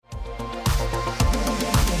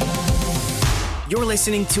You're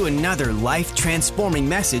listening to another life-transforming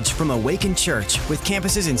message from Awaken Church with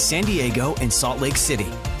campuses in San Diego and Salt Lake City.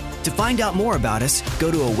 To find out more about us,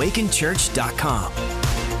 go to awakenchurch.com.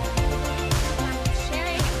 I'm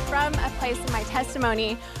sharing from a place in my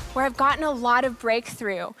testimony where I've gotten a lot of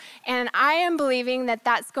breakthrough. And I am believing that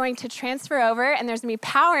that's going to transfer over and there's gonna be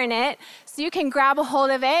power in it. So you can grab a hold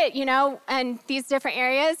of it, and these different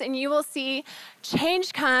areas, and you will see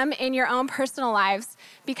change come in your own personal lives.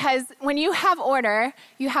 Because when you have order,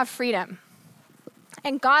 you have freedom.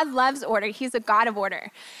 And God loves order. He's a God of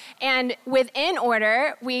order. And within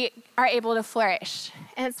order, we are able to flourish.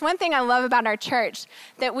 And it's one thing I love about our church,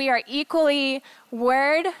 that we are equally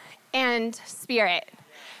word and spirit.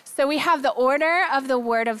 So we have the order of the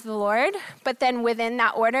word of the Lord, but then within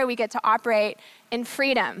that order, we get to operate in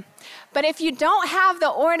freedom. But if you don't have the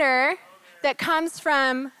order that comes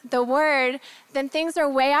from the word, then things are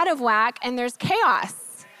way out of whack and there's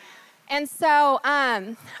chaos. And so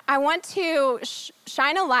I want to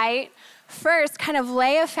shine a light first, kind of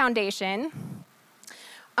lay a foundation,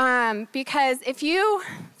 because if you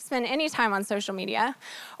spend any time on social media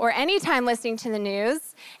or any time listening to the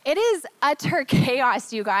news, it is utter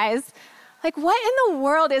chaos, you guys. Like, what in the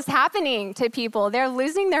world is happening to people? They're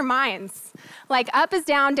losing their minds. Like, up is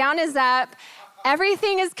down, down is up.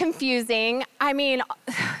 Everything is confusing. I mean,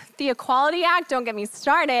 the Equality Act, don't get me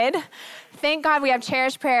started. Thank God we have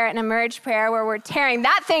Cherish Prayer and Emerge Prayer where we're tearing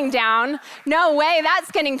that thing down. No way that's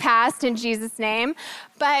getting passed in Jesus' name.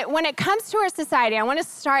 But when it comes to our society, I want to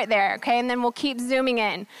start there, okay? And then we'll keep zooming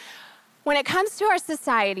in. When it comes to our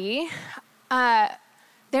society,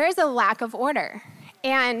 there is a lack of order.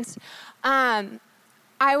 And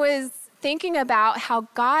I was thinking about how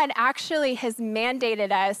God actually has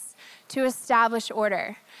mandated us to establish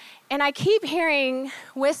order. And I keep hearing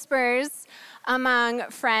whispers among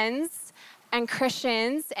friends and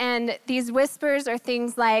Christians, and these whispers are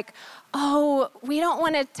things like, oh, we don't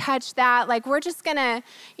want to touch that. Like, we're just going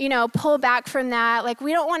to, pull back from that. Like,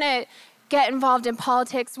 we don't want to get involved in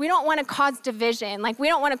politics. We don't want to cause division. Like, we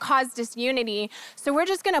don't want to cause disunity. So we're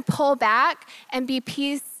just going to pull back and be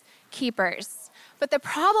peacekeepers. But the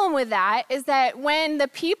problem with that is that when the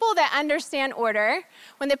people that understand order,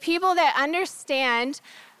 when the people that understand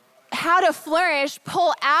how to flourish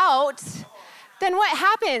pull out, then what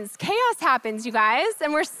happens? Chaos happens, you guys.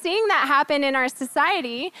 And we're seeing that happen in our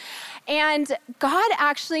society. And God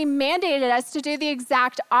actually mandated us to do the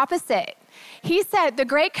exact opposite. He said, the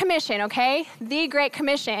Great Commission, okay? The Great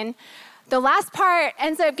Commission. The last part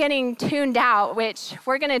ends up getting tuned out, which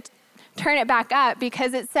we're going to turn it back up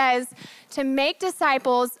because it says to make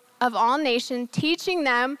disciples of all nations, teaching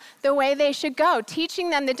them the way they should go, teaching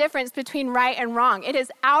them the difference between right and wrong. It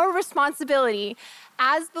is our responsibility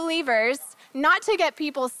as believers not to get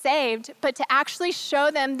people saved, but to actually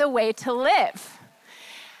show them the way to live.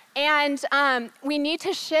 And we need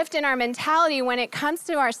to shift in our mentality when it comes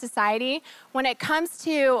to our society, when it comes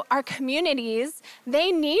to our communities.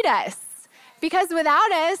 They need us because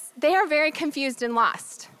without us, they are very confused and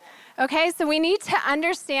lost. Okay, so we need to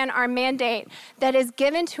understand our mandate that is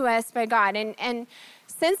given to us by God. And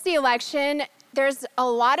since the election, there's a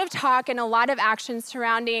lot of talk and a lot of action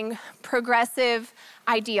surrounding progressive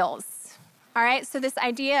ideals. All right, so this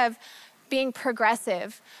idea of being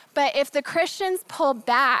progressive. But if the Christians pull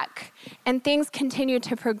back and things continue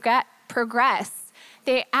to progress,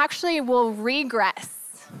 they actually will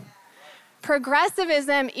regress.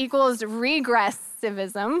 Progressivism equals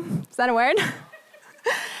regressivism. Is that a word?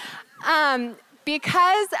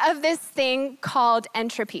 Because of this thing called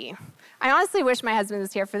entropy. I honestly wish my husband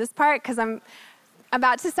was here for this part because I'm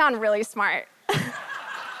about to sound really smart.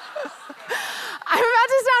 I'm about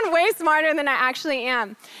to sound way smarter than I actually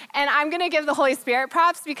am. And I'm going to give the Holy Spirit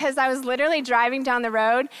props because I was literally driving down the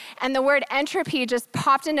road and the word entropy just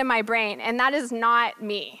popped into my brain, and that is not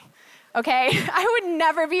me, okay? I would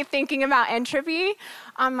never be thinking about entropy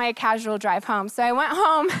on my casual drive home. So I went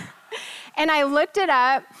home and I looked it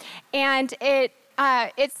up, and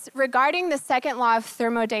it's regarding the second law of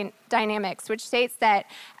thermodynamics, which states that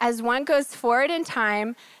as one goes forward in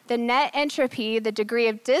time, the net entropy, the degree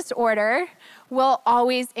of disorder, will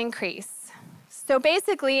always increase. So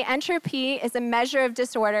basically, entropy is a measure of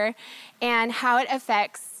disorder and how it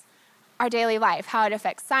affects our daily life, how it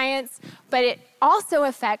affects science, but it also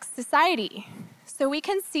affects society. So we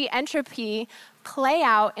can see entropy play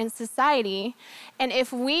out in society, and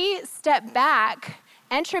if we step back,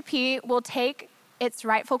 entropy will take its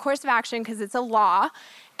rightful course of action because it's a law,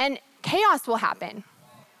 and chaos will happen.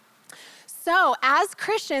 So as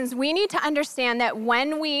Christians, we need to understand that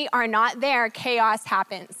when we are not there, chaos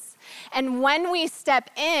happens. And when we step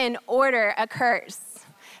in, order occurs.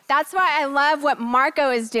 That's why I love what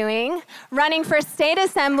Marco is doing, running for state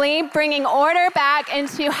assembly, bringing order back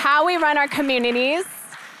into how we run our communities.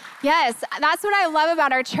 Yes, that's what I love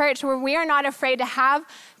about our church, where we are not afraid to have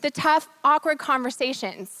the tough, awkward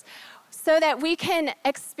conversations so that we can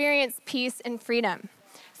experience peace and freedom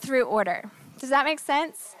through order. Does that make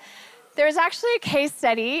sense? There's actually a case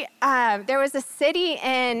study. There was a city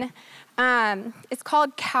in, it's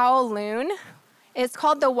called Kowloon. It's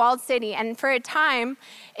called the Walled City. And for a time,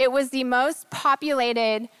 it was the most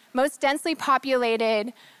populated, most densely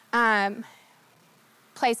populated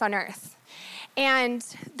place on earth. And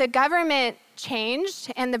the government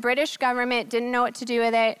changed, and the British government didn't know what to do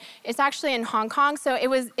with it. It's actually in Hong Kong, so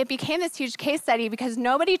it became this huge case study because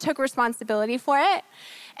nobody took responsibility for it,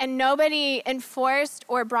 and nobody enforced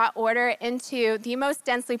or brought order into the most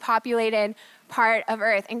densely populated part of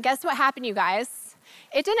Earth. And guess what happened, you guys?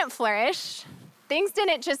 It didn't flourish. Things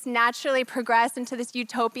didn't just naturally progress into this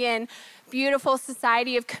utopian, beautiful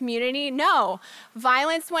society of community. No,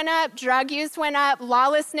 violence went up, drug use went up,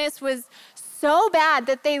 lawlessness was so bad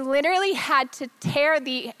that they literally had to tear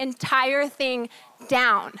the entire thing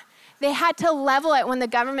down. They had to level it when the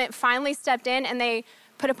government finally stepped in and they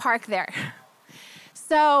put a park there.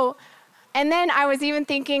 So, and then I was even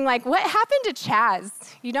thinking, like, what happened to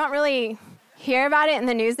Chaz? You don't really hear about it in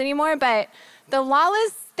the news anymore, but the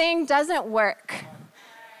lawless thing doesn't work.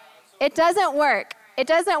 It doesn't work. It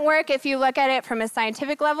doesn't work if you look at it from a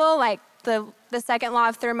scientific level, like the second law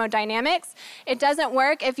of thermodynamics. It doesn't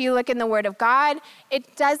work if you look in the Word of God.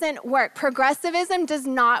 It doesn't work. Progressivism does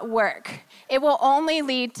not work. It will only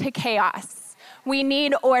lead to chaos. We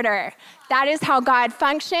need order. That is how God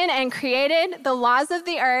functioned and created the laws of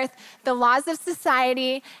the earth, the laws of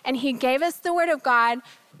society, and He gave us the Word of God,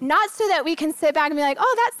 not so that we can sit back and be like,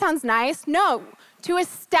 oh, that sounds nice. No, to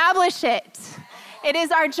establish it. It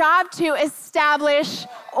is our job to establish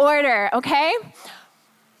order, okay?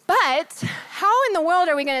 But how in the world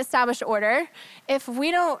are we going to establish order if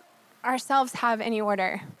we don't ourselves have any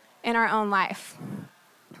order in our own life?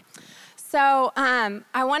 So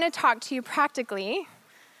I want to talk to you practically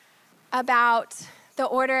about the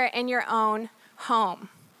order in your own home,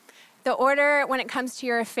 the order when it comes to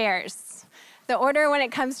your affairs, the order when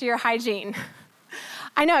it comes to your hygiene.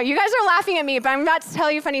 I know, you guys are laughing at me, but I'm about to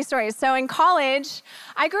tell you funny stories. So in college,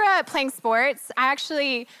 I grew up playing sports. I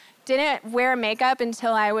actually didn't wear makeup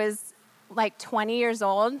until I was like 20 years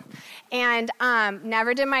old, and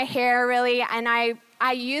never did my hair really. And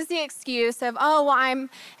I used the excuse of, oh, well, I'm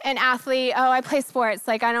an athlete. Oh, I play sports.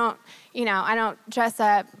 Like I don't dress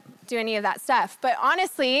up, do any of that stuff. But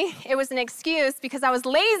honestly, it was an excuse because I was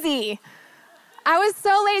lazy. I was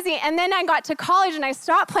so lazy. And then I got to college and I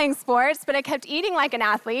stopped playing sports, but I kept eating like an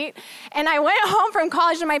athlete. And I went home from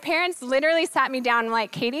college and my parents literally sat me down and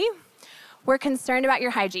like, Katie, we're concerned about your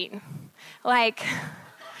hygiene. Like,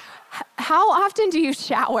 how often do you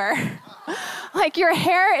shower? Like, your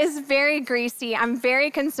hair is very greasy. I'm very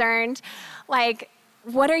concerned. Like,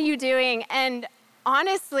 what are you doing? And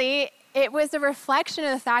honestly, it was a reflection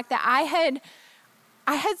of the fact that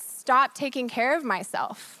I had stopped taking care of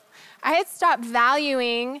myself. I had stopped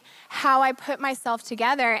valuing how I put myself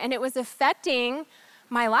together, and it was affecting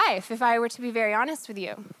my life, if I were to be very honest with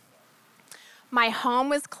you. My home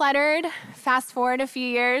was cluttered. Fast forward a few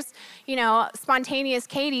years, spontaneous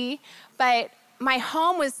Katie, but my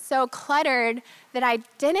home was so cluttered that I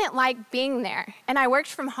didn't like being there. And I worked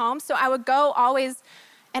from home, so I would go always,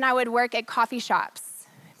 and I would work at coffee shops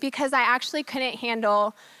because I actually couldn't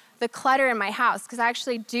handle the clutter in my house, because I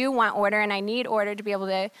actually do want order and I need order to be able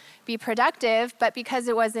to be productive, but because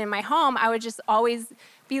it wasn't in my home, I would just always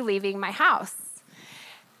be leaving my house.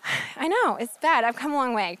 I know, it's bad. I've come a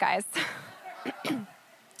long way, guys.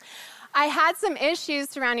 I had some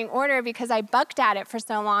issues surrounding order because I bucked at it for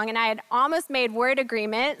so long, and I had almost made word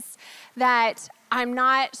agreements that I'm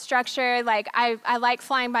not structured. Like, I like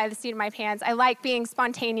flying by the seat of my pants. I like being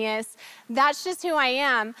spontaneous. That's just who I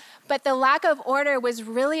am. But the lack of order was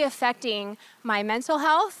really affecting my mental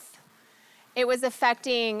health. It was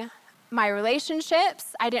affecting my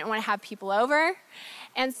relationships. I didn't want to have people over.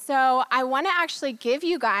 And so I want to actually give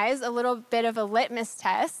you guys a little bit of a litmus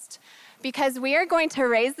test, because we are going to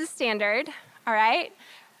raise the standard, all right,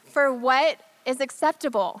 for what is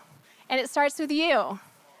acceptable. And it starts with you.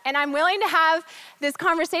 And I'm willing to have this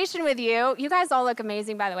conversation with you. You guys all look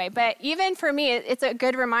amazing, by the way. But even for me, it's a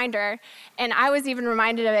good reminder. And I was even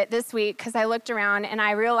reminded of it this week because I looked around and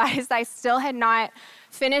I realized I still had not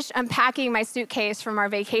finished unpacking my suitcase from our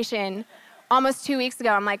vacation almost 2 weeks ago.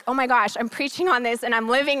 I'm like, oh my gosh, I'm preaching on this and I'm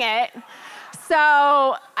living it.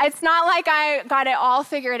 So it's not like I got it all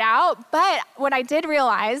figured out, but what I did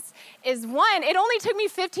realize is, one, it only took me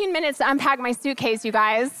 15 minutes to unpack my suitcase, you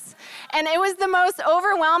guys. And it was the most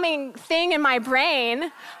overwhelming thing in my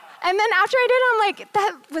brain. And then after I did it, I'm like,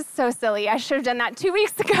 that was so silly. I should have done that 2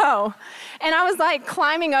 weeks ago. And I was like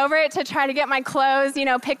climbing over it to try to get my clothes,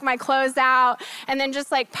 pick my clothes out, and then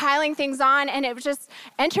just like piling things on. And it was just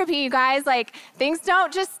entropy, you guys. Like, things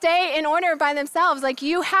don't just stay in order by themselves. Like,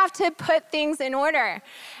 you have to put things in order.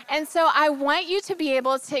 And so I want you to be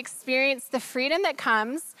able to experience the freedom that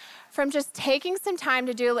comes from just taking some time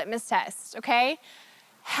to do a litmus test, okay?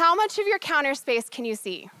 How much of your counter space can you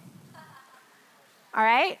see? All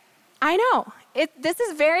right? I know, this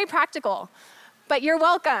is very practical, but you're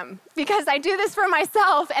welcome, because I do this for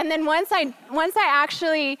myself, and then once I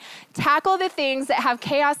actually tackle the things that have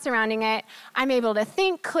chaos surrounding it, I'm able to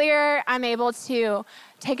think clear, I'm able to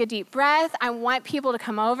take a deep breath. I want people to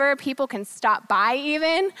come over, people can stop by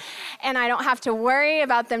even, and I don't have to worry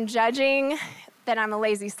about them judging that I'm a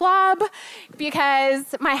lazy slob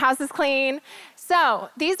because my house is clean. So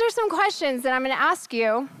these are some questions that I'm gonna ask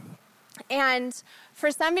you, and for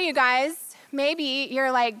some of you guys, maybe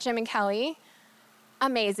you're like Jim and Kelly,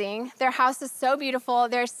 amazing. Their house is so beautiful.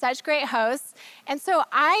 They're such great hosts. And so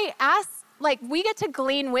I ask, we get to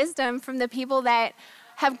glean wisdom from the people that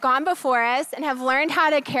have gone before us and have learned how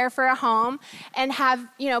to care for a home and have,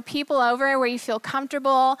 people over where you feel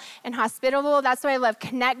comfortable and hospitable. That's why I love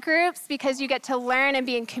connect groups, because you get to learn and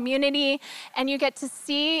be in community and you get to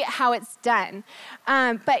see how it's done.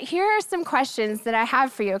 But here are some questions that I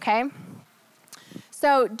have for you, okay?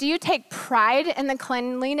 So do you take pride in the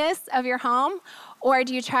cleanliness of your home, or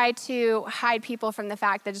do you try to hide people from the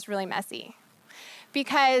fact that it's really messy?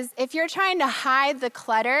 Because if you're trying to hide the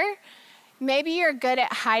clutter, maybe you're good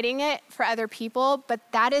at hiding it for other people, but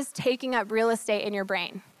that is taking up real estate in your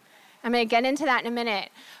brain. I'm gonna get into that in a minute.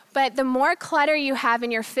 But the more clutter you have in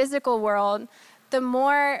your physical world, the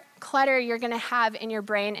more clutter you're gonna have in your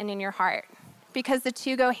brain and in your heart, because the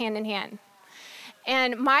two go hand in hand.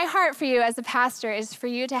 And my heart for you as a pastor is for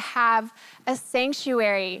you to have a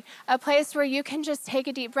sanctuary, a place where you can just take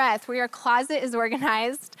a deep breath, where your closet is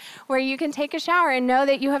organized, where you can take a shower and know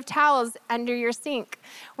that you have towels under your sink,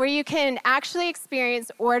 where you can actually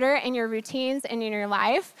experience order in your routines and in your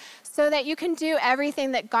life, so that you can do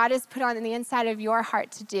everything that God has put on the inside of your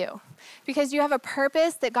heart to do. Because you have a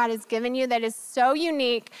purpose that God has given you that is so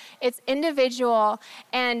unique, it's individual,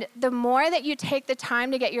 and the more that you take the time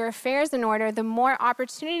to get your affairs in order, the more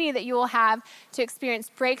opportunity that you will have to experience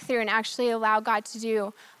breakthrough and actually allow God to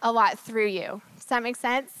do a lot through you. Does that make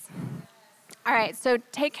sense? All right, so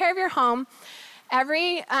take care of your home.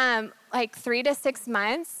 Every 3 to 6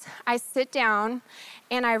 months, I sit down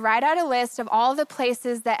and I write out a list of all the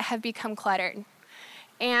places that have become cluttered.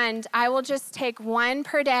 And I will just take one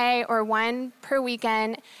per day or one per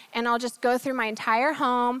weekend, and I'll just go through my entire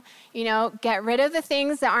home, get rid of the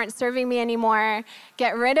things that aren't serving me anymore,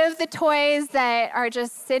 get rid of the toys that are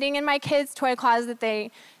just sitting in my kids' toy closet that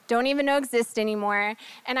they don't even know exist anymore.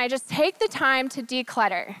 And I just take the time to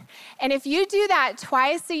declutter. And if you do that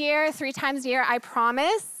twice a year, 3 times a year, I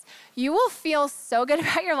promise you will feel so good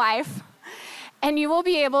about your life, and you will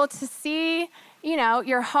be able to see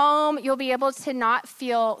your home, you'll be able to not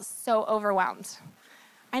feel so overwhelmed.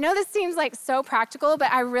 I know this seems like so practical,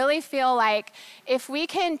 but I really feel like if we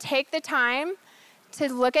can take the time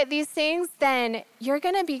to look at these things, then you're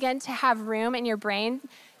gonna begin to have room in your brain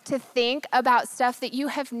to think about stuff that you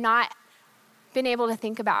have not been able to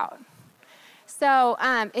think about. So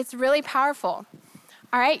it's really powerful.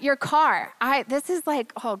 All right, your car. This is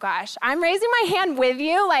like, oh gosh, I'm raising my hand with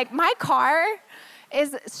you. Like, my car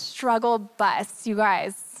is struggle bus, you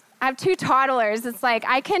guys. I have 2 toddlers. It's like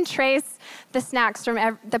I can trace the snacks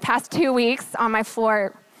from the past 2 weeks on my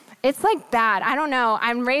floor. It's like bad. I don't know.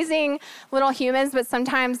 I'm raising little humans, but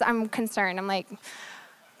sometimes I'm concerned. I'm like,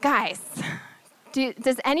 guys,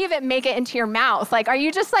 does any of it make it into your mouth? Like, are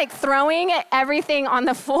you just like throwing everything on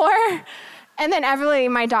the floor? And then Everly,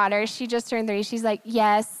 my daughter, she just turned 3. She's like,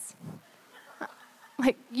 yes.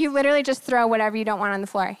 Like, you literally just throw whatever you don't want on the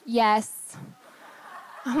floor. Yes.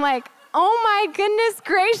 I'm like, oh my goodness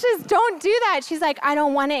gracious, don't do that. She's like, I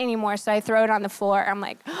don't want it anymore, so I throw it on the floor. I'm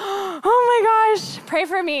like, oh my gosh, pray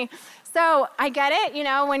for me. So I get it,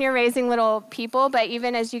 when you're raising little people, but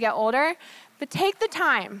even as you get older, but take the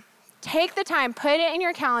time, put it in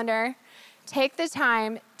your calendar, take the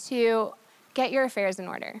time to get your affairs in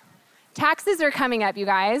order. Taxes are coming up, you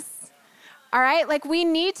guys. All right, we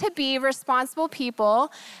need to be responsible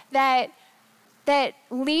people that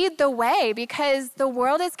lead the way, because the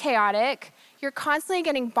world is chaotic. you're constantly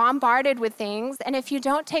getting bombarded with things. And if you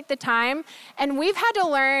don't take the time, and we've had to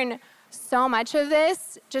learn so much of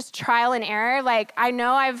this, just trial and error. Like, I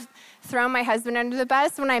know I've thrown my husband under the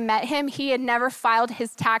bus. When I met him, he had never filed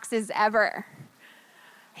his taxes ever.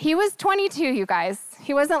 He was 22, you guys.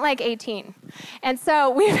 He wasn't like 18. And so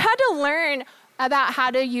we've had to learn about how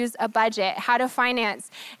to use a budget, how to finance.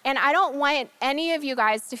 And I don't want any of you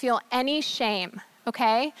guys to feel any shame,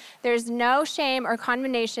 okay? There's no shame or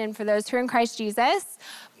condemnation for those who are in Christ Jesus,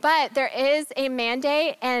 but there is a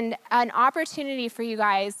mandate and an opportunity for you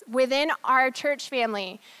guys within our church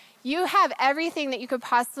family. You have everything that you could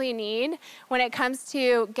possibly need when it comes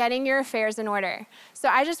to getting your affairs in order. So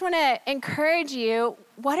I just want to encourage you,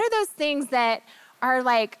 what are those things that are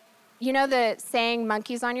like, you know the saying,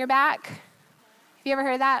 monkeys on your back? Have you ever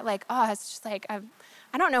heard that? Like, oh, it's just like,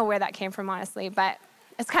 I don't know where that came from, honestly, but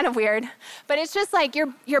it's kind of weird. But it's just like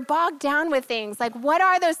you're bogged down with things. Like, what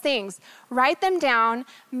are those things? Write them down,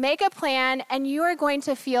 make a plan, and you are going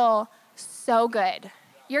to feel so good.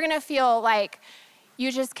 You're going to feel like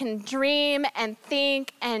you just can dream and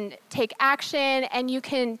think and take action, and you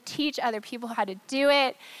can teach other people how to do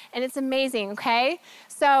it, and it's amazing, okay?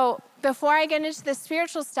 So before I get into the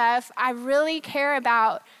spiritual stuff, I really care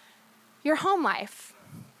about your home life.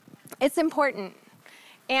 It's important.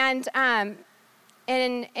 And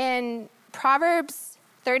in Proverbs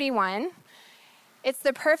 31, it's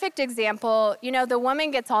the perfect example. You know, the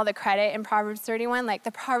woman gets all the credit in Proverbs 31, like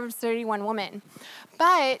the Proverbs 31 woman.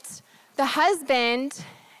 But the husband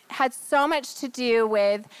had so much to do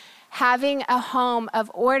with having a home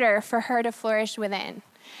of order for her to flourish within.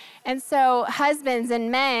 And so husbands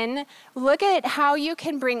and men, look at how you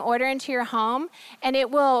can bring order into your home, and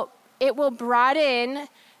it will broaden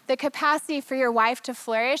the capacity for your wife to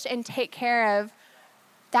flourish and take care of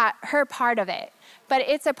that, her part of it. But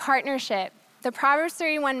it's a partnership. The Proverbs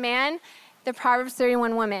 31 man, the Proverbs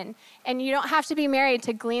 31 woman. And you don't have to be married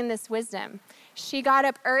to glean this wisdom. She got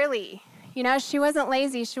up early. You know, she wasn't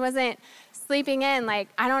lazy. She wasn't sleeping in. Like,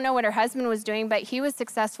 I don't know what her husband was doing, but he was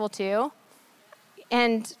successful too.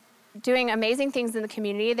 And doing amazing things in the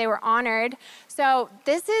community. They were honored. So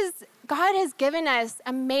God has given us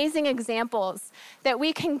amazing examples that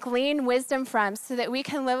we can glean wisdom from so that we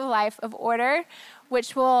can live a life of order,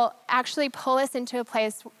 which will actually pull us into a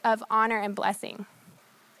place of honor and blessing.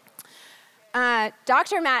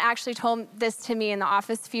 Dr. Matt actually told this to me in the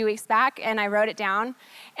office a few weeks back, and I wrote it down,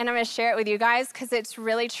 and I'm going to share it with you guys because it's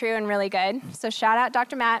really true and really good. So shout out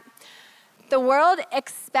Dr. Matt. The world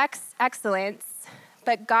expects excellence,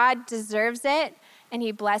 but God deserves it, and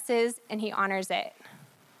he blesses and he honors it.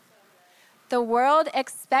 The world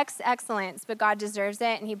expects excellence, but God deserves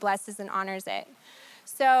it, and he blesses and honors it.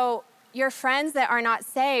 So your friends that are not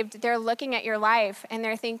saved, they're looking at your life, and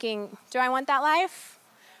they're thinking, do I want that life,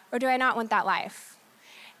 or do I not want that life?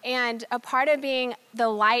 And a part of being the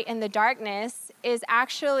light in the darkness is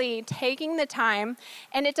actually taking the time,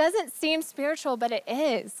 and it doesn't seem spiritual, but it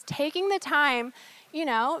is, taking the time, you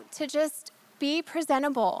know, to just be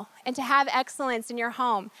presentable and to have excellence in your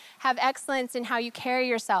home, have excellence in how you carry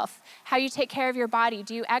yourself, how you take care of your body.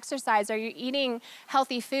 Do you exercise? Are you eating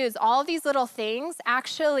healthy foods? All of these little things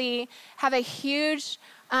actually have a huge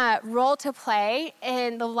role to play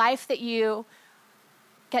in the life that you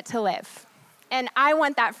get to live. And I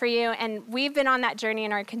want that for you, and we've been on that journey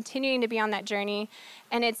and are continuing to be on that journey,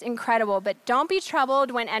 and it's incredible. But don't be troubled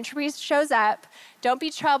when entropy shows up. Don't be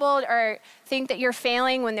troubled or think that you're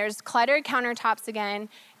failing when there's cluttered countertops again.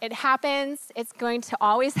 It happens. It's going to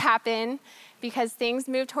always happen because things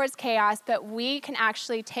move towards chaos, but we can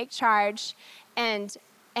actually take charge and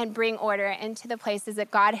bring order into the places that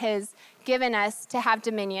God has given us to have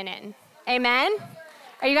dominion in. Amen?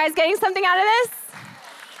 Are you guys getting something out of this?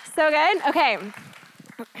 So good? Okay.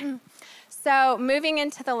 So moving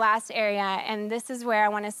into the last area, and this is where I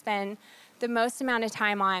want to spend the most amount of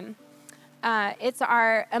time on. It's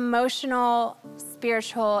our emotional,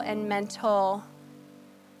 spiritual, and mental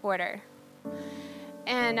order.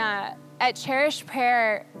 And at Cherish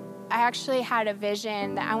Prayer, I actually had a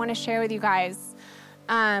vision that I want to share with you guys.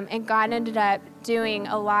 And God ended up doing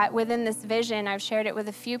a lot within this vision. I've shared it with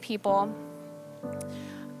a few people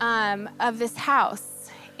of this house.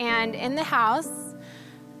 And in the house,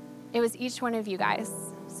 it was each one of you guys.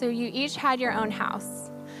 So you each had your own house.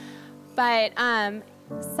 But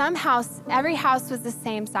every house was the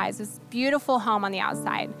same size. It was a beautiful home on the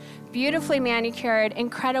outside, beautifully manicured,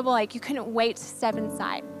 incredible, like you couldn't wait to step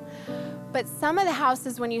inside. But some of the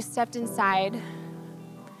houses, when you stepped inside,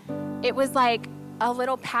 it was like a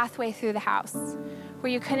little pathway through the house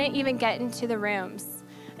where you couldn't even get into the rooms.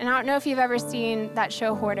 And I don't know if you've ever seen that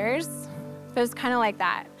show Hoarders, but it was kind of like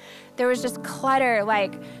that. there was just clutter,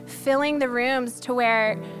 like filling the rooms to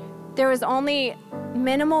where there was only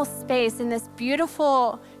minimal space in this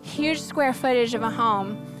beautiful, huge square footage of a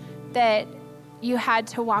home that you had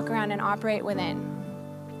to walk around and operate within.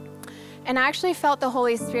 And I actually felt the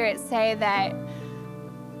Holy Spirit say that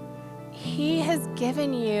He has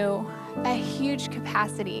given you a huge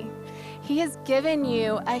capacity. He has given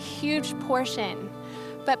you a huge portion.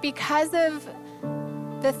 But because of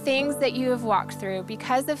the things that you have walked through,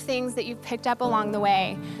 because of things that you've picked up along the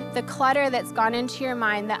way, the clutter that's gone into your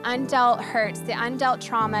mind, the undealt hurts, the undealt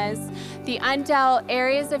traumas, the undealt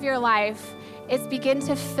areas of your life, it's begin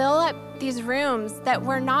to fill up these rooms that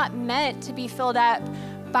were not meant to be filled up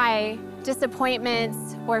by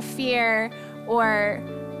disappointments or fear or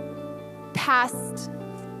past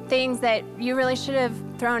things that you really should have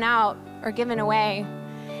thrown out or given away.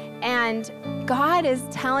 And God is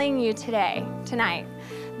telling you tonight,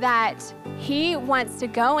 that He wants to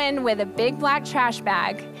go in with a big black trash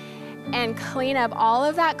bag and clean up all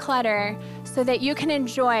of that clutter so that you can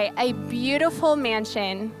enjoy a beautiful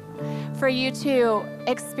mansion, for you to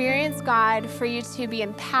experience God, for you to be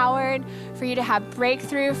empowered, for you to have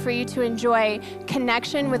breakthrough, for you to enjoy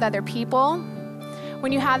connection with other people.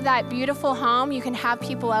 When you have that beautiful home, you can have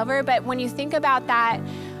people over, but when you think about that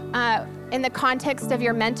in the context of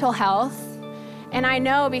your mental health, and I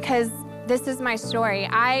know because this is my story,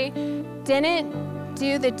 I didn't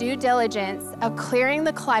do the due diligence of clearing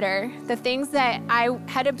the clutter, the things that I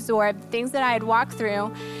had absorbed, things that I had walked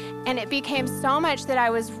through, and it became so much that I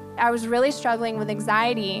was really struggling with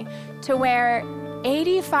anxiety, to where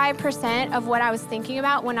 85% of what I was thinking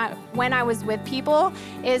about when I was with people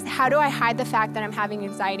is, how do I hide the fact that I'm having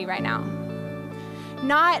anxiety right now?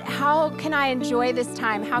 Not how can I enjoy this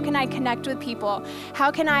time? How can I connect with people? How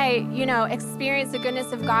can I, experience the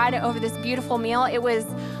goodness of God over this beautiful meal? It was,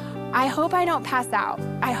 I hope I don't pass out.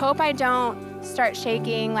 I hope I don't start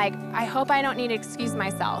shaking. Like, I hope I don't need to excuse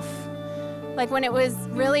myself. Like, when it was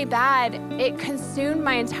really bad, it consumed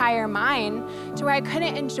my entire mind to where I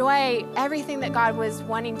couldn't enjoy everything that God was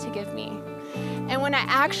wanting to give me. And when I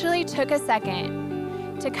actually took a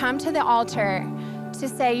second to come to the altar to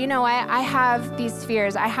say, you know what, I have these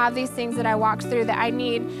fears, I have these things that I walked through that I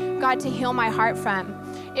need God to heal my heart from.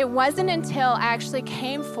 It wasn't until I actually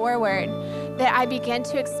came forward that I began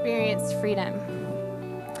to experience freedom.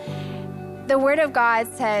 The Word of God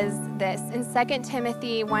says this in 2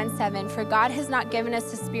 Timothy 1:7, for God has not given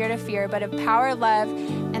us a spirit of fear, but of power, love,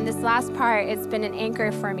 and this last part, it's been an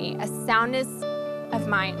anchor for me, a soundness of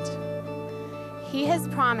mind. He has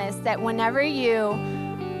promised that whenever you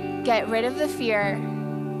get rid of the fear,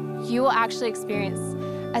 you will actually experience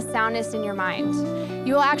a soundness in your mind.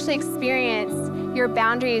 You will actually experience your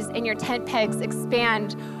boundaries and your tent pegs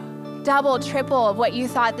expand double, triple of what you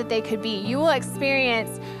thought that they could be. You will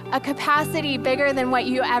experience a capacity bigger than what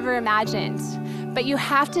you ever imagined. But you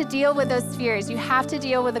have to deal with those fears. You have to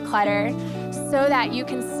deal with the clutter so that you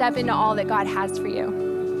can step into all that God has for you.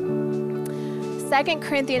 2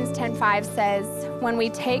 Corinthians 10:5 says, when we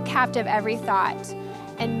take captive every thought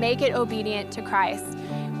and make it obedient to Christ,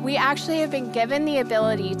 we actually have been given the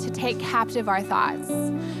ability to take captive our thoughts.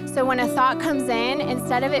 So when a thought comes in,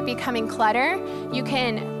 instead of it becoming clutter, you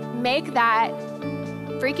can make that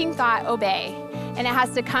freaking thought obey. And it has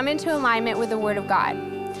to come into alignment with the Word of God.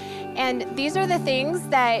 And these are the things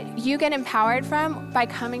that you get empowered from by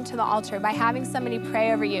coming to the altar, by having somebody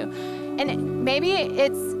pray over you. And maybe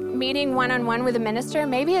it's meeting one-on-one with a minister.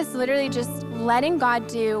 Maybe it's literally just letting God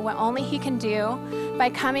do what only He can do by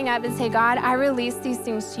coming up and say, God, I release these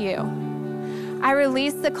things to you. I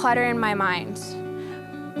release the clutter in my mind.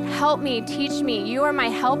 Help me, teach me. You are my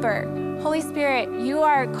helper. Holy Spirit, you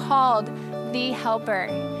are called the helper.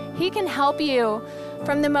 He can help you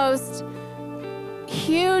from the most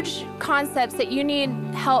huge concepts that you need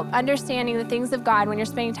help understanding the things of God when you're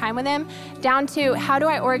spending time with Him, down to how do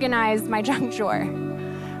I organize my junk drawer?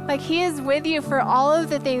 Like, He is with you for all of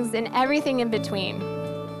the things and everything in between.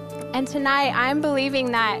 And tonight, I'm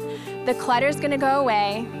believing that the clutter is going to go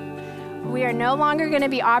away. We are no longer going to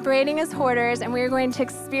be operating as hoarders, and we are going to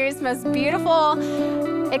experience the most beautiful,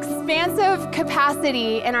 expansive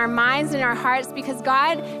capacity in our minds and our hearts, because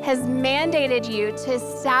God has mandated you to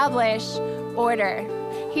establish order.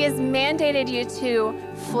 He has mandated you to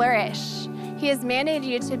flourish. He has mandated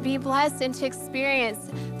you to be blessed and to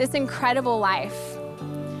experience this incredible life.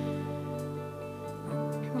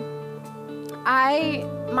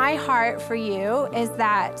 My heart for you is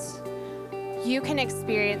that you can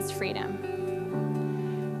experience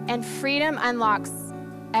freedom. And freedom unlocks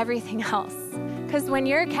everything else. Because when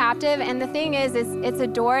you're captive, and the thing is it's a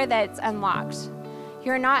door that's unlocked.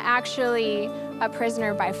 You're not actually a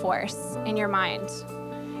prisoner by force in your mind.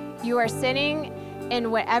 You are sinning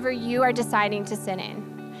in whatever you are deciding to sin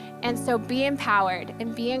in. And so be empowered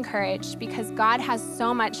and be encouraged because God has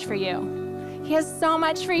so much for you. He has so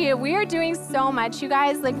much for you. We are doing so much, you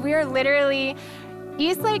guys. Like, we are literally,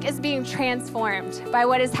 Eastlake is being transformed by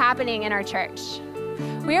what is happening in our church.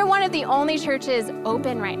 We are one of the only churches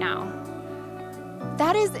open right now.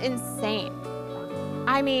 That is insane.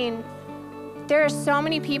 I mean, there are so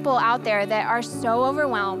many people out there that are so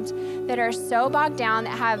overwhelmed, that are so bogged down,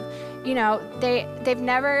 that have, they've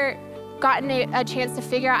never gotten a chance to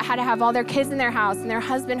figure out how to have all their kids in their house and their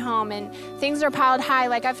husband home, and things are piled high.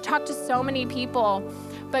 Like, I've talked to so many people,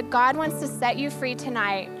 but God wants to set you free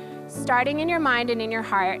tonight, starting in your mind and in your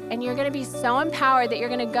heart, and you're gonna be so empowered that you're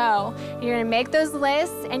gonna go, you're gonna make those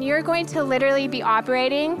lists, and you're going to literally be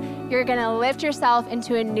operating, you're gonna lift yourself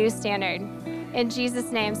into a new standard. In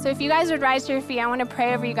Jesus' name. So if you guys would rise to your feet, I want to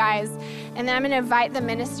pray over you guys. And then I'm going to invite the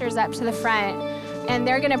ministers up to the front. And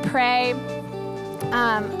they're going to pray.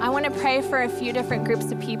 I want to pray for a few different groups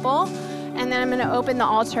of people. And then I'm going to open the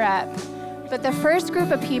altar up. But the first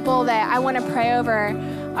group of people that I want to pray over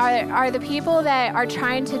are the people that are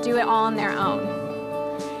trying to do it all on their own.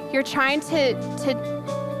 You're trying to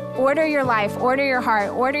order your life, order your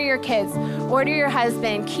heart, order your kids, order your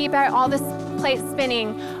husband, keep out all this plate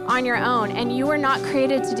spinning on your own, and you were not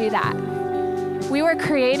created to do that. We were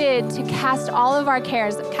created to cast all of our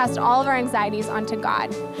cares, cast all of our anxieties onto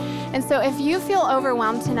God. And so if you feel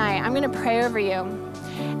overwhelmed tonight, I'm going to pray over you,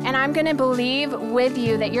 and I'm going to believe with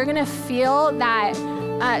you that you're going to feel that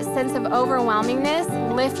sense of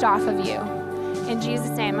overwhelmingness lift off of you. In Jesus'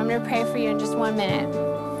 name, I'm going to pray for you in just 1 minute.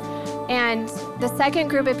 And the second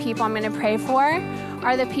group of people I'm going to pray for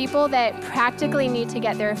are the people that practically need to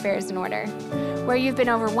get their affairs in order, where you've been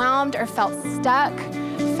overwhelmed or felt stuck,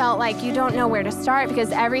 felt like you don't know where to start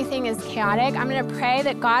because everything is chaotic. I'm going to pray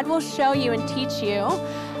that God will show you and teach you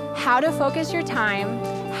how to focus your time,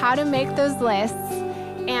 how to make those lists,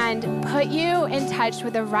 and put you in touch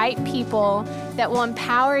with the right people that will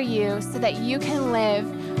empower you so that you can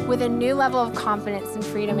live with a new level of confidence and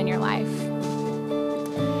freedom in your life.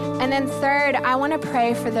 And then third, I want to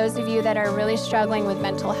pray for those of you that are really struggling with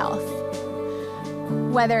mental health.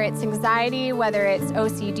 Whether it's anxiety, whether it's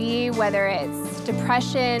OCD, whether it's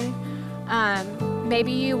depression,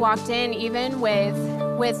 maybe you walked in even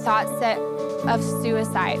with thoughts of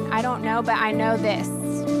suicide. I don't know, but I know this,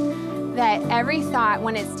 that every thought,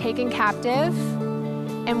 when it's taken captive,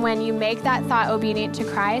 and when you make that thought obedient to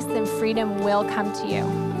Christ, then freedom will come to you.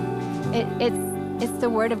 It's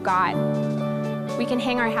the word of God. We can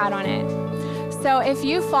hang our hat on it. So if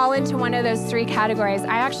you fall into one of those three categories,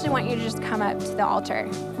 I actually want you to just come up to the altar.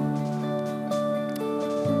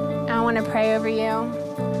 I want to pray over you.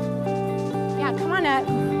 Yeah, come on up.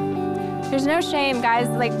 There's no shame, guys.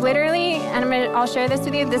 Like, literally, and I'll share this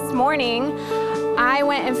with you. This morning, I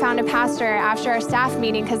went and found a pastor after our staff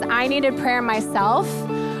meeting because I needed prayer myself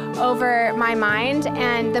over my mind.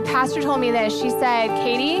 And the pastor told me this. She said,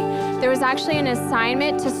 Katie, there was actually an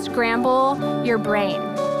assignment to scramble your brain.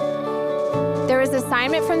 There was an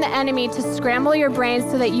assignment from the enemy to scramble your brain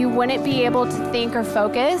so that you wouldn't be able to think or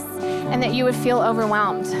focus and that you would feel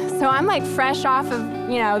overwhelmed. So I'm like fresh off of,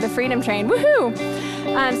 the freedom train. Woohoo!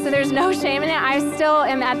 So there's no shame in it. I still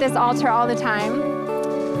am at this altar all the time.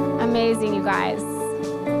 Amazing, you guys.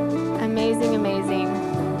 Amazing,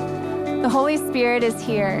 amazing. The Holy Spirit is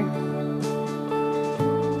here.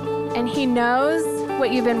 And He knows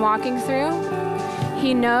what you've been walking through.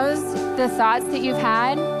 He knows the thoughts that you've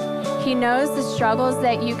had. He knows the struggles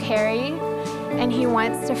that you carry. And He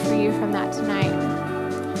wants to free you from that tonight.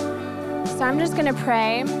 So I'm just going to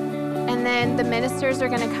pray. And then the ministers are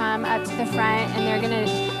going to come up to the front and they're going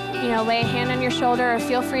to, lay a hand on your shoulder, or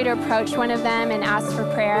feel free to approach one of them and ask for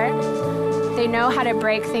prayer. They know how to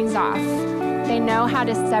break things off. They know how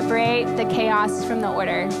to separate the chaos from the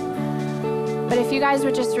order. But if you guys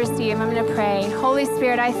would just receive, I'm going to pray. Holy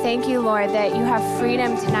Spirit, I thank you, Lord, that you have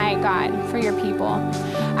freedom tonight, God, for your people.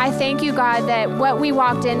 I thank you, God, that what we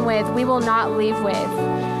walked in with, we will not leave with.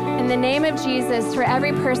 In the name of Jesus, for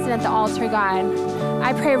every person at the altar, God,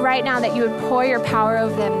 I pray right now that you would pour your power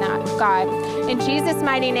over them, God. In Jesus'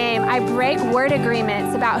 mighty name, I break word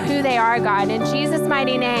agreements about who they are, God. In Jesus'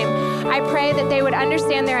 mighty name, I pray that they would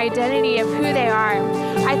understand their identity of who they are.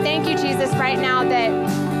 I thank you, Jesus, right now that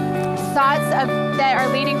thoughts that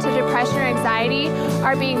are leading to depression or anxiety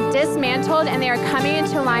are being dismantled and they are coming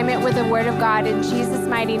into alignment with the Word of God in Jesus'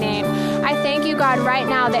 mighty name. I thank you, God, right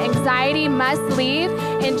now that anxiety must leave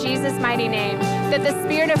in Jesus' mighty name, that the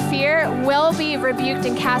spirit of fear will be rebuked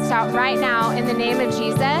and cast out right now in the name of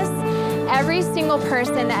Jesus. every single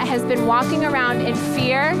person that has been walking around in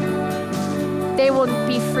fear, they will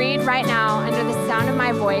be freed right now under the sound of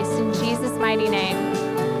my voice in Jesus' mighty name.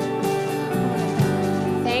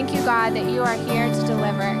 Thank you, God, that you are here to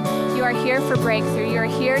deliver. You are here for breakthrough. You are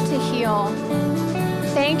here to heal.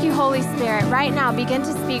 Thank you, Holy Spirit. Right now, begin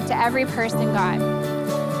to speak to every person, God.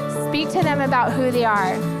 Speak to them about who they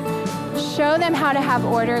are. Show them how to have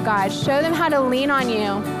order, God. Show them how to lean on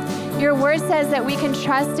you. Your word says that we can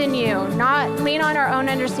trust in you, not lean on our own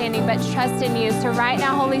understanding, but trust in you. So right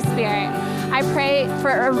now, Holy Spirit, I pray for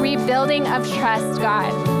a rebuilding of trust,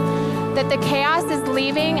 God, that the chaos is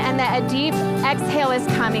leaving and that a deep exhale is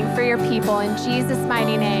coming for your people in Jesus'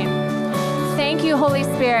 mighty name. Thank you, Holy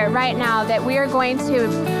Spirit, right now that we are going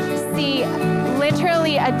to see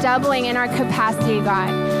literally a doubling in our capacity, God,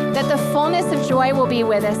 that the fullness of joy will be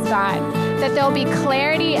with us, God, that there'll be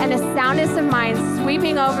clarity and a soundness of mind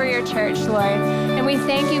sweeping over your church, Lord. And we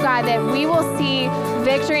thank you, God, that we will see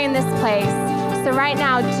victory in this place. So right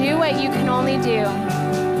now, do what you can only do.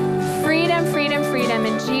 Freedom, freedom, freedom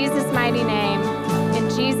in Jesus' mighty name. In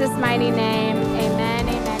Jesus' mighty name, amen, amen,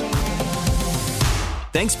 amen.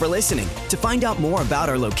 Thanks for listening. To find out more about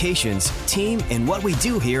our locations, team, and what we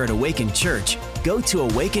do here at Awaken Church, go to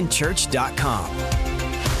awakenchurch.com.